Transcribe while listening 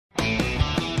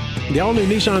The all-new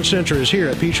Nissan Sentra is here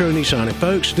at Petro Nissan, and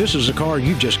folks, this is a car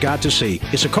you've just got to see.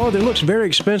 It's a car that looks very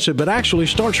expensive, but actually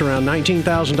starts around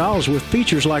 $19,000 with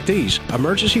features like these: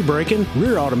 emergency braking,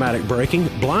 rear automatic braking,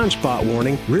 blind spot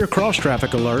warning, rear cross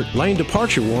traffic alert, lane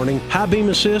departure warning, high beam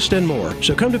assist, and more.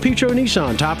 So come to Petro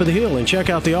Nissan, top of the hill, and check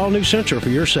out the all-new Sentra for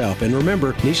yourself. And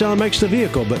remember, Nissan makes the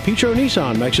vehicle, but Petro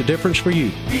Nissan makes a difference for you.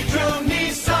 Petro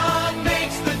Nissan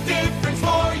makes the difference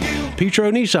for you.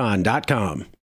 PetroNissan.com.